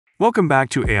Welcome back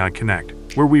to AI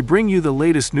Connect, where we bring you the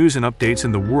latest news and updates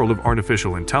in the world of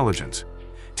artificial intelligence.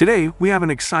 Today, we have an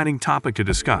exciting topic to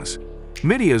discuss: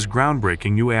 NVIDIA's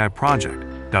groundbreaking new AI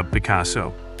project, dubbed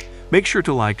PICASSO. Make sure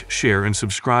to like, share, and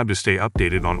subscribe to stay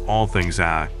updated on all things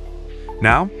AI.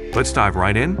 Now, let's dive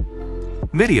right in.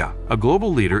 NVIDIA, a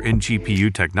global leader in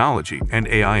GPU technology and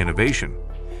AI innovation,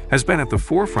 has been at the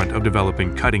forefront of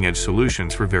developing cutting-edge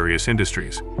solutions for various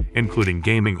industries, including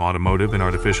gaming, automotive, and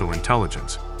artificial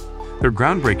intelligence. Their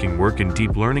groundbreaking work in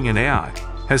deep learning and AI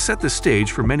has set the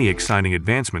stage for many exciting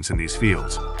advancements in these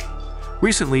fields.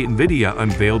 Recently, NVIDIA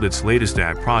unveiled its latest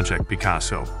AI project,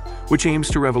 PICASSO, which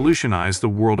aims to revolutionize the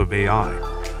world of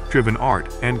AI-driven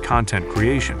art and content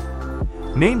creation.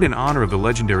 Named in honor of the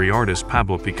legendary artist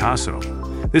Pablo Picasso,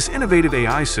 this innovative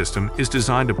AI system is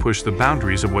designed to push the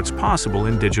boundaries of what's possible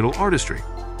in digital artistry.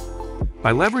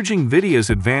 By leveraging NVIDIA's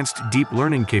advanced deep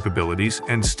learning capabilities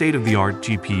and state-of-the-art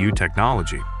GPU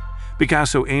technology,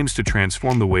 PICASSO aims to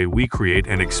transform the way we create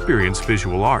and experience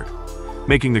visual art,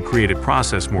 making the creative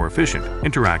process more efficient,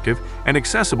 interactive, and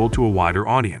accessible to a wider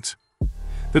audience.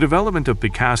 The development of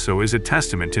PICASSO is a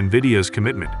testament to NVIDIA's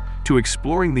commitment to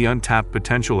exploring the untapped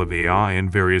potential of AI in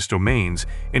various domains,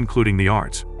 including the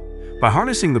arts. By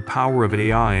harnessing the power of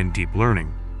AI and deep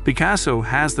learning, PICASSO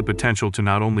has the potential to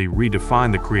not only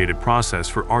redefine the creative process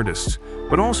for artists,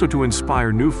 but also to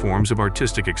inspire new forms of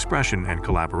artistic expression and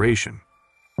collaboration.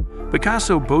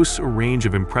 PICASSO boasts a range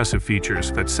of impressive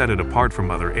features that set it apart from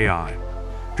other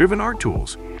AI-driven art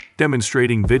tools,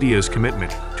 demonstrating NVIDIA's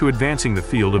commitment to advancing the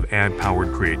field of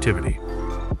AI-powered creativity.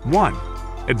 1.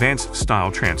 Advanced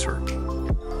style transfer.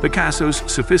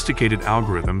 PICASSO's sophisticated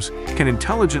algorithms can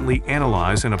intelligently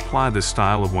analyze and apply the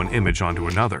style of one image onto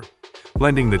another,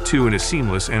 blending the two in a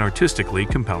seamless and artistically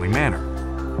compelling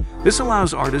manner. This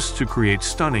allows artists to create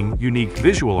stunning, unique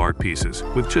visual art pieces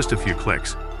with just a few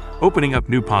clicks, opening up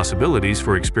new possibilities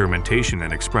for experimentation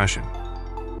and expression.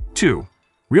 2.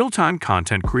 Real-time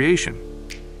content creation.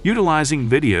 Utilizing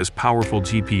NVIDIA's powerful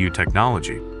GPU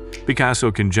technology,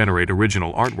 PICASSO can generate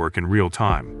original artwork in real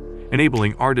time,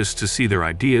 enabling artists to see their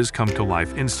ideas come to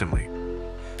life instantly.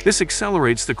 This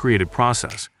accelerates the creative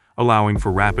process, allowing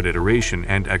for rapid iteration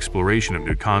and exploration of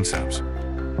new concepts.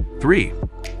 3.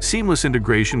 Seamless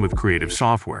integration with creative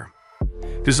software.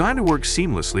 Designed to work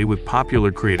seamlessly with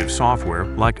popular creative software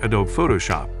like Adobe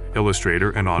Photoshop, Illustrator,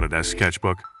 and Autodesk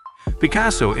Sketchbook,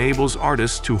 PICASSO enables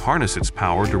artists to harness its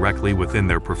power directly within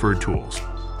their preferred tools.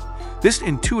 This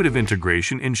intuitive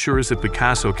integration ensures that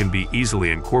PICASSO can be easily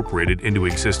incorporated into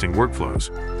existing workflows,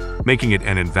 making it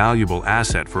an invaluable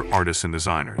asset for artists and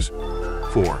designers.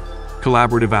 4.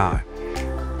 Collaborative AI.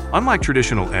 Unlike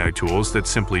traditional AI tools that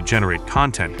simply generate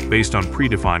content based on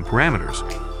predefined parameters,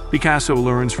 PICASSO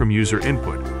learns from user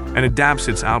input and adapts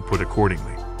its output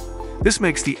accordingly. This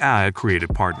makes the AI a creative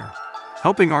partner,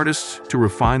 helping artists to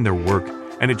refine their work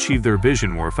and achieve their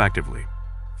vision more effectively.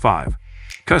 5.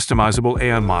 Customizable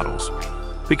AI models.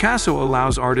 PICASSO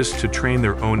allows artists to train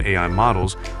their own AI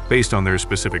models based on their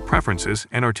specific preferences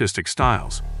and artistic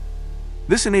styles.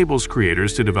 This enables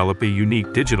creators to develop a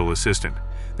unique digital assistant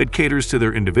that caters to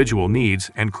their individual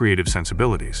needs and creative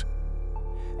sensibilities.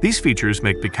 These features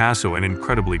make PICASSO an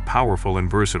incredibly powerful and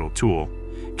versatile tool,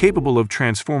 capable of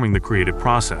transforming the creative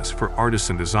process for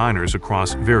artists and designers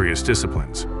across various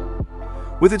disciplines.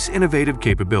 With its innovative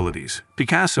capabilities,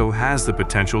 PICASSO has the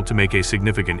potential to make a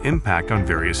significant impact on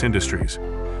various industries,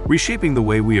 reshaping the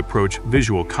way we approach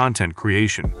visual content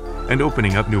creation and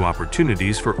opening up new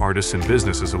opportunities for artists and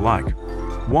businesses alike.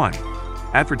 1.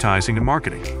 Advertising and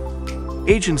marketing.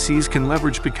 Agencies can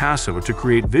leverage PICASSO to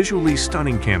create visually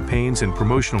stunning campaigns and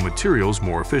promotional materials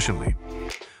more efficiently.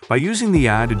 By using the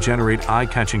AI to generate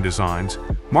eye-catching designs,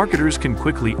 marketers can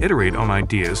quickly iterate on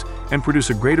ideas and produce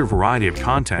a greater variety of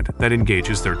content that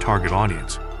engages their target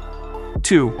audience.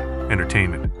 2.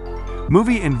 Entertainment.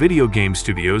 Movie and video game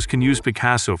studios can use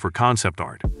PICASSO for concept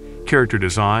art, character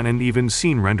design, and even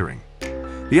scene rendering.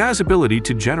 The AI's ability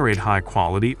to generate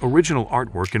high-quality, original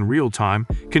artwork in real time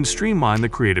can streamline the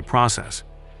creative process,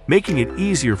 making it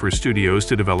easier for studios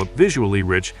to develop visually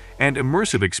rich and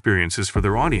immersive experiences for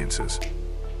their audiences.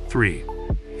 3.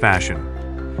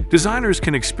 Fashion. Designers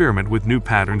can experiment with new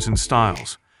patterns and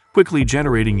styles, quickly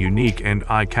generating unique and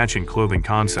eye-catching clothing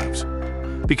concepts.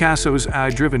 PICASSO's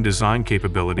AI-driven design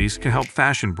capabilities can help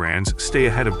fashion brands stay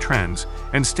ahead of trends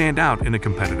and stand out in a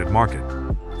competitive market.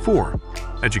 4.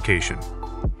 Education.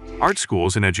 Art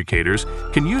schools and educators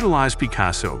can utilize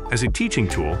PICASSO as a teaching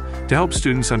tool to help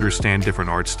students understand different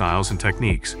art styles and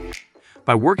techniques.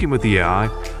 By working with the AI,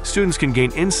 students can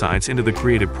gain insights into the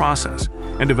creative process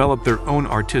and develop their own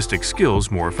artistic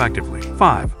skills more effectively.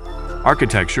 5.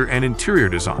 Architecture and interior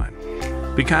design.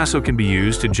 Picasso can be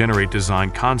used to generate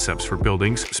design concepts for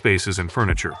buildings, spaces, and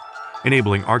furniture,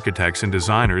 enabling architects and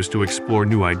designers to explore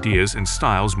new ideas and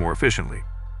styles more efficiently.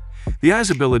 The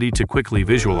AI's ability to quickly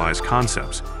visualize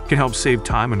concepts can help save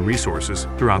time and resources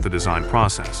throughout the design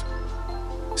process.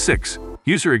 6.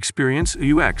 User experience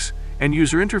 (UX) and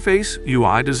user interface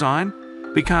 (UI) design.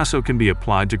 Picasso can be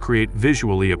applied to create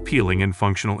visually appealing and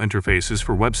functional interfaces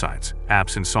for websites,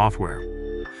 apps, and software.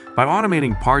 By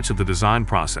automating parts of the design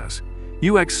process,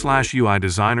 UX/UI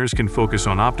designers can focus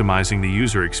on optimizing the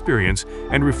user experience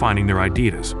and refining their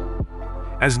ideas.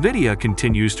 As NVIDIA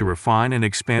continues to refine and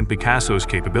expand Picasso's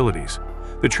capabilities,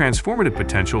 the transformative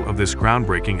potential of this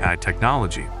groundbreaking AI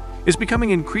technology is becoming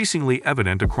increasingly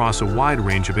evident across a wide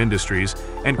range of industries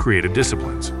and creative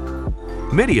disciplines.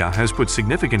 NVIDIA has put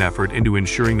significant effort into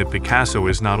ensuring that Picasso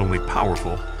is not only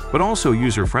powerful, but also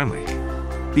user-friendly.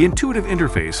 The intuitive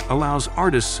interface allows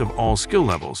artists of all skill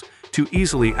levels to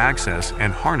easily access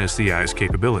and harness the AI's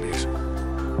capabilities.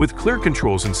 With clear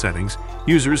controls and settings,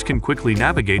 users can quickly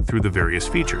navigate through the various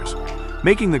features,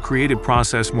 making the creative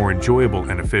process more enjoyable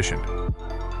and efficient.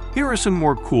 Here are some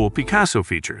more cool Picasso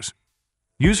features.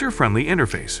 User-friendly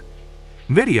interface.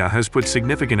 NVIDIA has put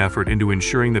significant effort into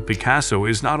ensuring that Picasso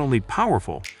is not only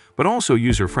powerful, but also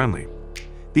user-friendly.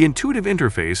 The intuitive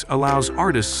interface allows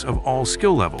artists of all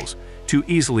skill levels to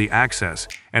easily access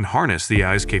and harness the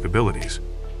AI's capabilities.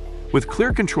 With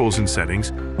clear controls and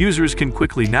settings, users can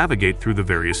quickly navigate through the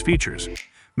various features,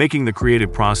 making the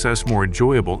creative process more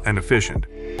enjoyable and efficient.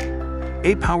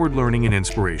 AI-powered learning and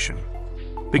inspiration.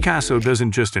 Picasso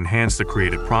doesn't just enhance the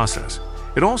creative process,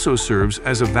 it also serves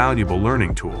as a valuable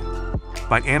learning tool.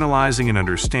 By analyzing and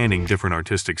understanding different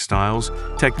artistic styles,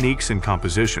 techniques, and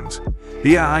compositions,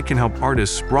 the AI can help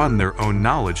artists broaden their own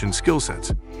knowledge and skill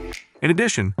sets. In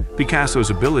addition, Picasso's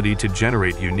ability to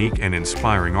generate unique and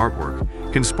inspiring artwork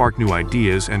can spark new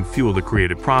ideas and fuel the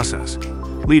creative process,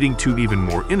 leading to even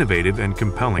more innovative and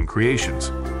compelling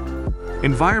creations.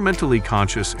 Environmentally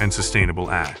conscious and sustainable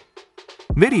AI.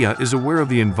 NVIDIA is aware of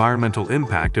the environmental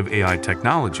impact of AI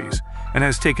technologies and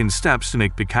has taken steps to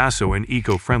make Picasso an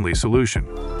eco-friendly solution.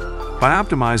 By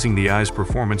optimizing the AI's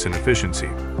performance and efficiency,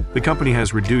 the company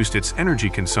has reduced its energy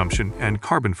consumption and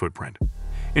carbon footprint,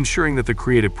 ensuring that the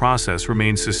creative process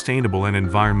remains sustainable and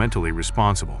environmentally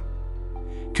responsible.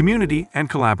 Community and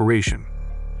collaboration.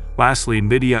 Lastly,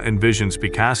 NVIDIA envisions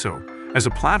Picasso as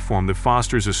a platform that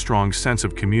fosters a strong sense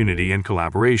of community and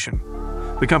collaboration.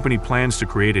 The company plans to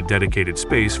create a dedicated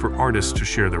space for artists to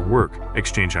share their work,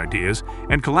 exchange ideas,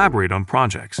 and collaborate on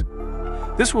projects.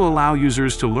 This will allow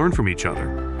users to learn from each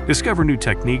other, discover new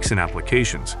techniques and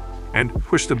applications, and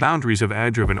push the boundaries of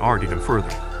AI-driven art even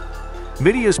further.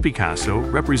 NVIDIA's Picasso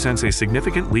represents a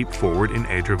significant leap forward in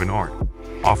AI-driven art,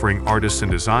 offering artists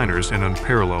and designers an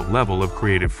unparalleled level of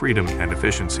creative freedom and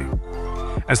efficiency.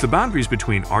 As the boundaries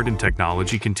between art and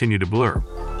technology continue to blur,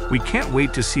 we can't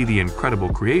wait to see the incredible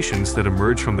creations that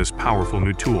emerge from this powerful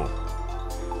new tool.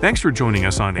 Thanks for joining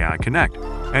us on AI Connect,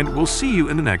 and we'll see you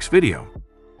in the next video.